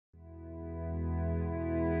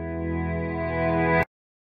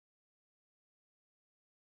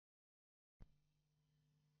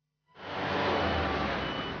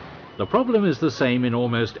The problem is the same in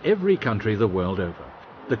almost every country the world over: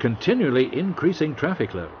 the continually increasing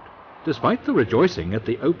traffic load. Despite the rejoicing at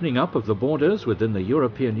the opening up of the borders within the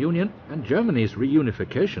European Union and Germany's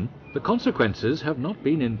reunification, the consequences have not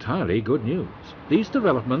been entirely good news. These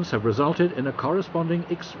developments have resulted in a corresponding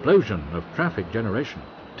explosion of traffic generation.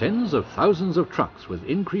 Tens of thousands of trucks with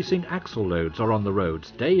increasing axle loads are on the roads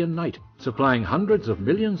day and night, supplying hundreds of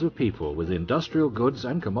millions of people with industrial goods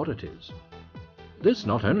and commodities. This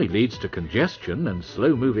not only leads to congestion and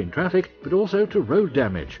slow-moving traffic, but also to road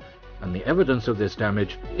damage, and the evidence of this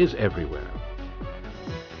damage is everywhere.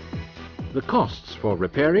 The costs for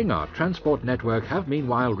repairing our transport network have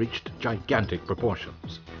meanwhile reached gigantic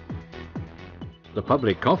proportions. The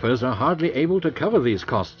public coffers are hardly able to cover these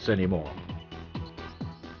costs anymore.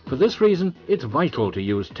 For this reason, it's vital to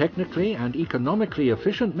use technically and economically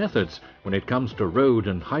efficient methods when it comes to road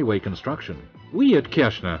and highway construction. We at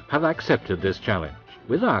Kirchner have accepted this challenge.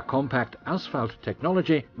 With our compact asphalt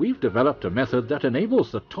technology, we've developed a method that enables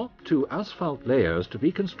the top 2 asphalt layers to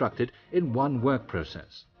be constructed in one work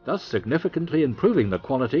process, thus significantly improving the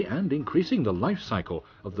quality and increasing the life cycle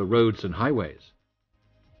of the roads and highways.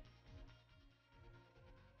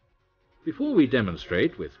 Before we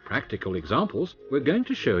demonstrate with practical examples, we're going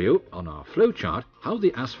to show you on our flowchart how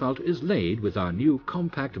the asphalt is laid with our new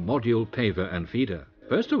compact module paver and feeder.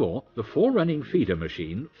 First of all, the forerunning feeder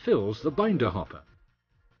machine fills the binder hopper.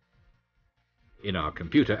 In our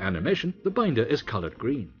computer animation, the binder is colored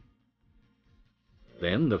green.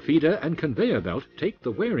 Then the feeder and conveyor belt take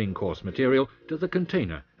the wearing course material to the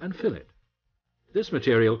container and fill it. This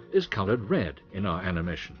material is colored red in our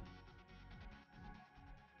animation.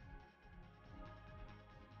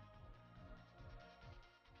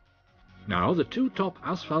 Now the 2 top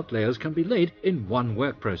asphalt layers can be laid in one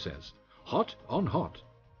work process, hot on hot.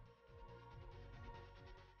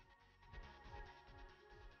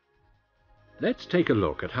 Let's take a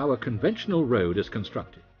look at how a conventional road is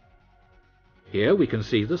constructed. Here we can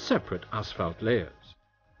see the separate asphalt layers.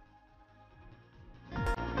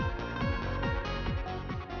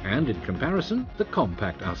 And in comparison, the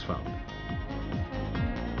compact asphalt.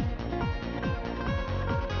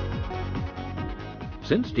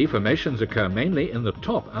 Since deformations occur mainly in the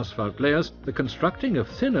top asphalt layers, the constructing of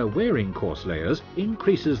thinner wearing course layers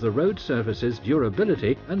increases the road surface's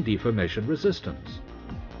durability and deformation resistance.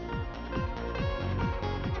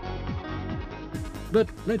 But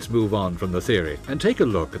let's move on from the theory and take a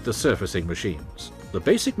look at the surfacing machines. The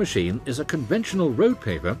basic machine is a conventional road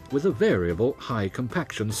paver with a variable high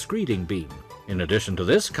compaction screeding beam. In addition to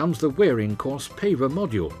this comes the wearing course paver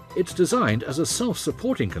module. It's designed as a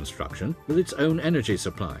self-supporting construction with its own energy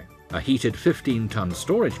supply, a heated 15-ton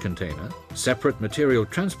storage container, separate material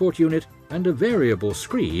transport unit, and a variable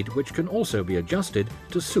screed which can also be adjusted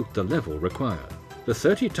to suit the level required. The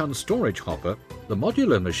 30-ton storage hopper, the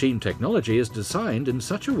modular machine technology is designed in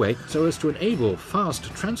such a way so as to enable fast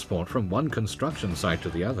transport from one construction site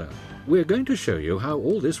to the other. We're going to show you how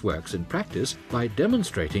all this works in practice by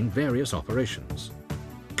demonstrating various operations.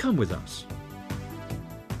 Come with us.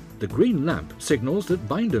 The green lamp signals that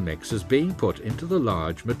binder mix is being put into the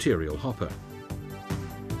large material hopper.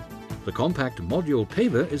 The compact module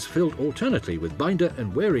paver is filled alternately with binder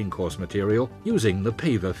and wearing course material using the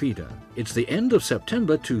paver feeder. It's the end of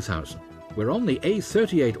September 2000. We're on the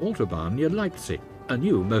A38 Autobahn near Leipzig, a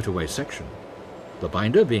new motorway section. The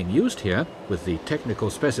binder being used here with the technical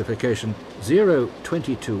specification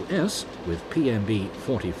 022S with PMB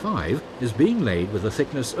 45 is being laid with a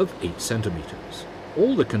thickness of 8 centimeters.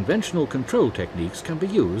 All the conventional control techniques can be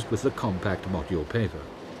used with the compact module paver.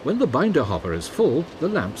 When the binder hopper is full, the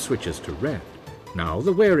lamp switches to red. Now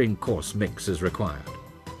the wearing course mix is required.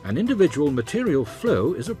 An individual material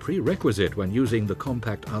flow is a prerequisite when using the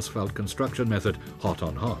compact asphalt construction method hot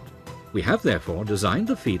on hot. We have therefore designed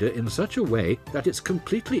the feeder in such a way that it's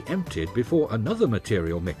completely emptied before another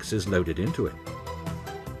material mix is loaded into it.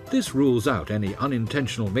 This rules out any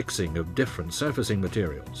unintentional mixing of different surfacing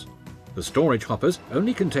materials. The storage hoppers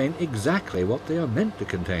only contain exactly what they are meant to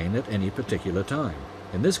contain at any particular time.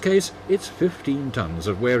 In this case, it's 15 tons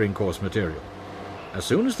of wearing course material. As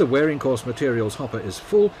soon as the wearing course material's hopper is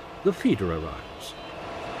full, the feeder arrives.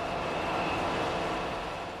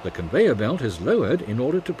 The conveyor belt is lowered in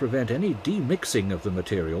order to prevent any demixing of the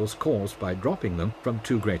materials caused by dropping them from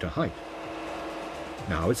too great a height.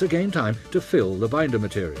 Now it's again time to fill the binder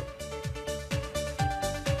material.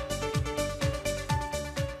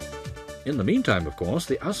 In the meantime, of course,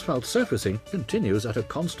 the asphalt surfacing continues at a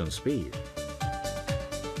constant speed.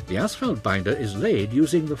 The asphalt binder is laid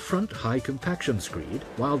using the front high compaction screed,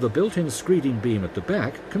 while the built-in screeding beam at the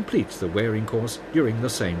back completes the wearing course during the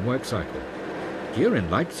same work cycle. Here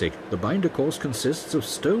in Leipzig, the binder course consists of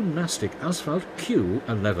stone mastic asphalt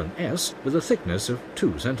Q11S with a thickness of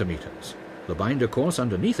 2 centimeters. The binder course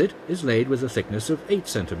underneath it is laid with a thickness of 8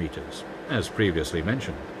 centimeters, as previously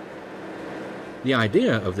mentioned. The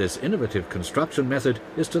idea of this innovative construction method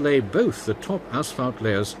is to lay both the top asphalt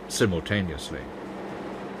layers simultaneously.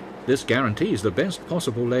 This guarantees the best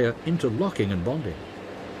possible layer interlocking and bonding.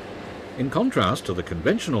 In contrast to the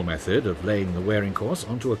conventional method of laying the wearing course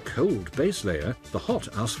onto a cold base layer, the hot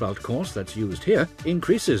asphalt course that's used here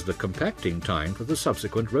increases the compacting time for the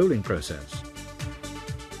subsequent rolling process.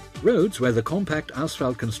 Roads where the compact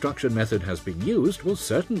asphalt construction method has been used will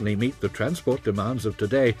certainly meet the transport demands of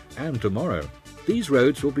today and tomorrow. These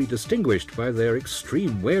roads will be distinguished by their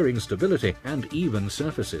extreme wearing stability and even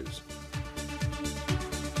surfaces.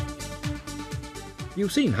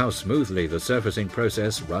 You've seen how smoothly the surfacing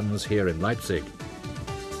process runs here in Leipzig.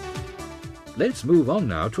 Let's move on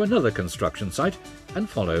now to another construction site and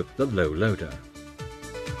follow the low loader.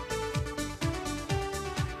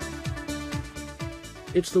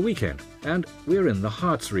 It's the weekend and we're in the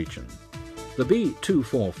Harz region. The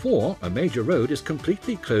B244, a major road, is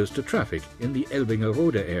completely closed to traffic in the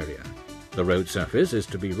Elbingerode area. The road surface is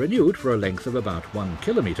to be renewed for a length of about 1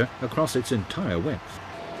 kilometer across its entire width.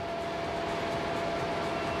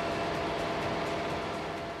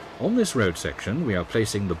 On this road section we are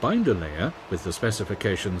placing the binder layer with the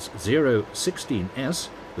specifications 016S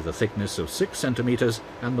with a thickness of 6 centimeters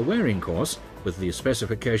and the wearing course with the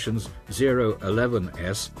specifications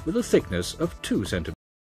 011S with a thickness of 2 centimeters.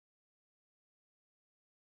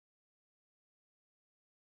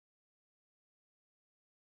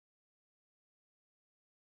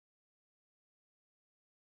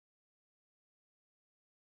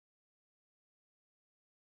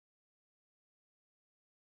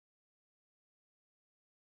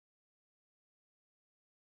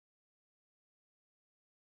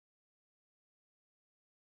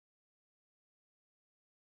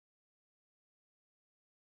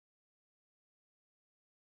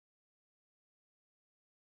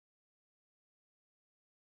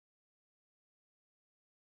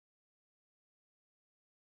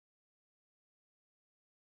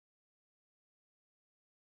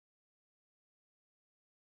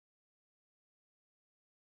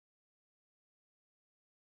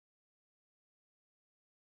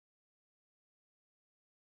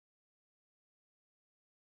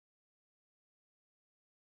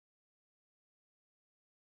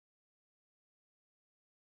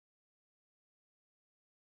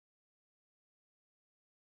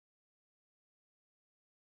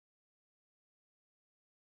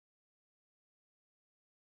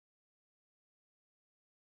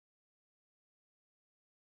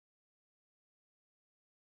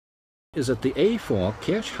 Is at the A4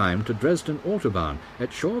 Kirchheim to Dresden Autobahn at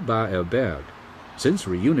Schorbaer Berg. Since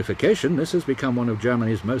reunification, this has become one of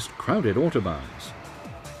Germany's most crowded autobahns.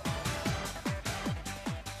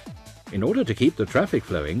 In order to keep the traffic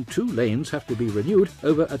flowing, 2 lanes have to be renewed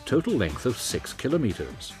over a total length of 6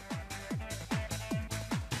 kilometers.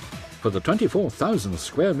 For the 24,000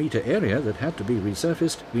 square meter area that had to be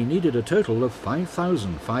resurfaced, we needed a total of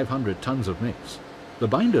 5,500 tons of mix. The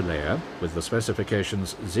binder layer, with the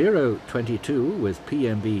specifications 022 with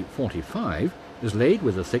PMB 45, is laid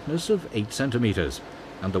with a thickness of 8 centimeters,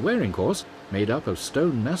 and the wearing course, made up of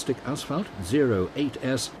stone mastic asphalt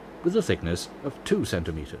 08S with a thickness of 2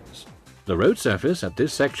 centimeters. The road surface at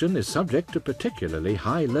this section is subject to particularly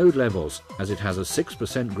high load levels, as it has a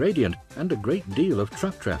 6% gradient and a great deal of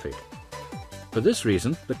truck traffic. For this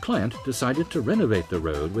reason, the client decided to renovate the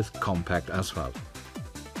road with compact asphalt.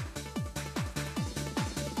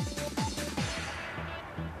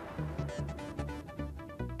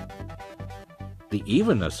 The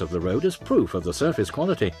evenness of the road is proof of the surface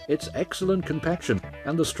quality, its excellent compaction,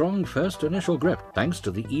 and the strong first initial grip, thanks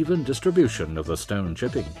to the even distribution of the stone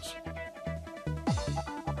chippings.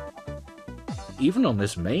 Even on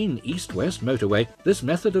this main east-west motorway, this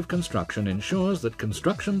method of construction ensures that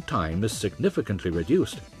construction time is significantly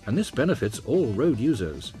reduced, and this benefits all road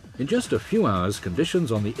users. In just a few hours,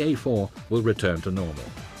 conditions on the A4 will return to normal.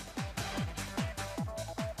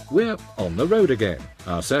 We're on the road again.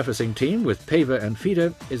 Our surfacing team with paver and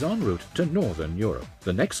feeder is en route to Northern Europe.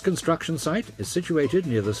 The next construction site is situated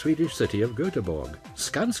near the Swedish city of Göteborg.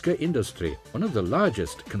 Skanska Industry, one of the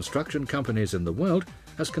largest construction companies in the world,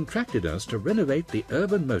 has contracted us to renovate the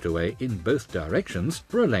urban motorway in both directions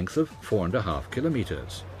for a length of 4.5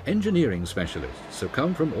 kilometers. Engineering specialists have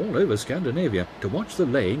come from all over Scandinavia to watch the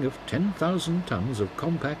laying of 10,000 tons of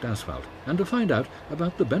compact asphalt and to find out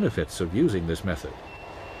about the benefits of using this method.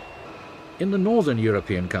 In the northern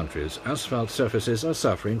European countries, asphalt surfaces are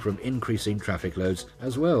suffering from increasing traffic loads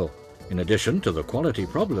as well. In addition to the quality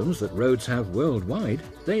problems that roads have worldwide,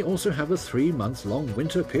 they also have a 3-month-long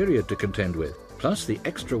winter period to contend with, plus the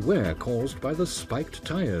extra wear caused by the spiked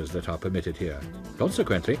tyres that are permitted here.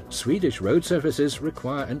 Consequently, Swedish road surfaces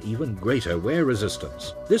require an even greater wear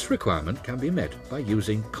resistance. This requirement can be met by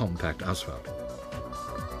using compact asphalt.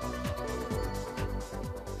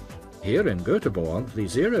 Here in Göteborg, the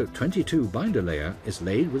 022 binder layer is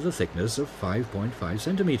laid with a thickness of 5.5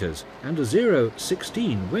 centimeters and a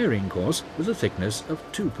 016 wearing course with a thickness of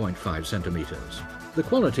 2.5 centimeters. The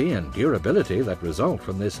quality and durability that result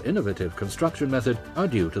from this innovative construction method are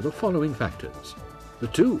due to the following factors. The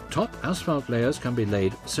two top asphalt layers can be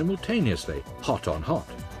laid simultaneously, hot on hot.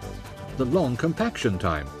 The long compaction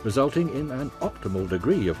time, resulting in an optimal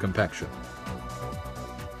degree of compaction.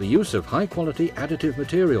 The use of high-quality additive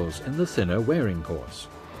materials in the thinner wearing course.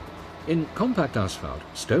 In compact asphalt,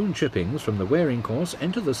 stone chippings from the wearing course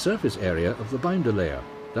enter the surface area of the binder layer,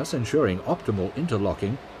 thus ensuring optimal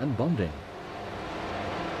interlocking and bonding.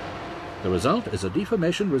 The result is a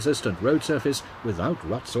deformation-resistant road surface without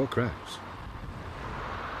ruts or cracks.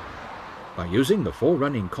 By using the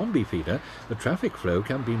forerunning combi feeder, the traffic flow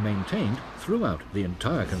can be maintained throughout the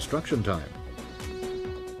entire construction time.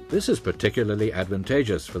 This is particularly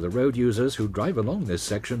advantageous for the road users who drive along this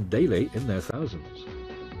section daily in their thousands.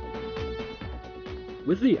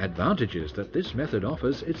 With the advantages that this method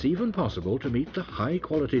offers, it's even possible to meet the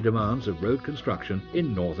high-quality demands of road construction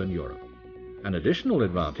in Northern Europe. An additional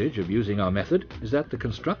advantage of using our method is that the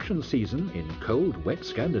construction season in cold, wet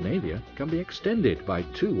Scandinavia can be extended by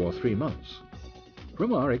 2 or 3 months.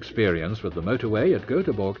 From our experience with the motorway at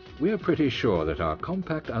Göteborg, we are pretty sure that our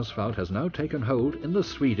compact asphalt has now taken hold in the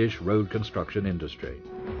Swedish road construction industry.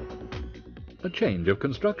 A change of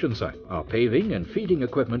construction site. Our paving and feeding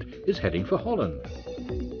equipment is heading for Holland.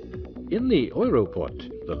 In the Europort,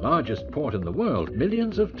 the largest port in the world,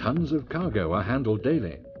 millions of tons of cargo are handled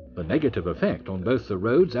daily. The negative effect on both the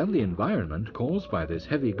roads and the environment caused by this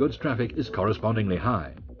heavy goods traffic is correspondingly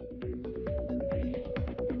high.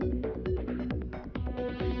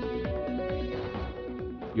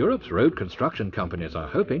 Europe's road construction companies are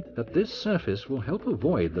hoping that this surface will help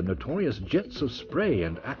avoid the notorious jets of spray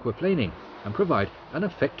and aquaplaning and provide an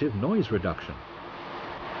effective noise reduction.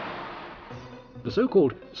 The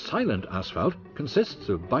so-called silent asphalt consists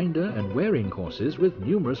of binder and wearing courses with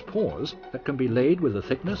numerous pores that can be laid with a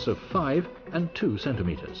thickness of 5 and 2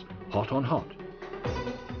 centimeters, hot on hot.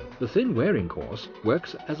 The thin wearing course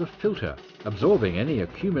works as a filter, absorbing any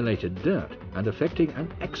accumulated dirt and effecting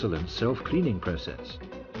an excellent self-cleaning process.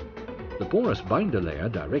 The porous binder layer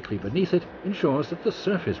directly beneath it ensures that the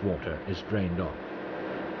surface water is drained off.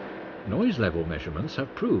 Noise level measurements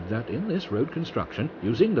have proved that in this road construction,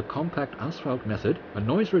 using the compact asphalt method, a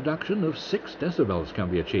noise reduction of 6 decibels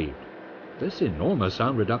can be achieved. This enormous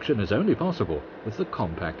sound reduction is only possible with the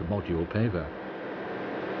compact module paver.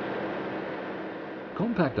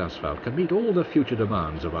 Compact asphalt can meet all the future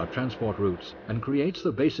demands of our transport routes and creates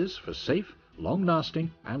the basis for safe,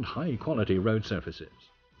 long-lasting and high-quality road surfaces.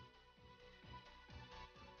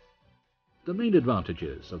 The main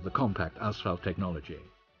advantages of the compact asphalt technology: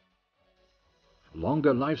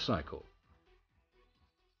 longer life cycle,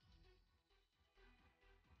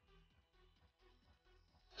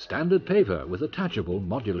 standard paver with attachable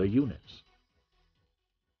modular units,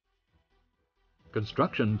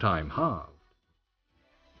 construction time halved,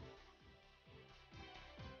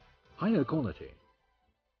 higher quality,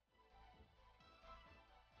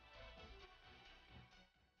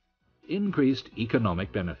 increased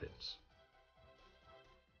economic benefits.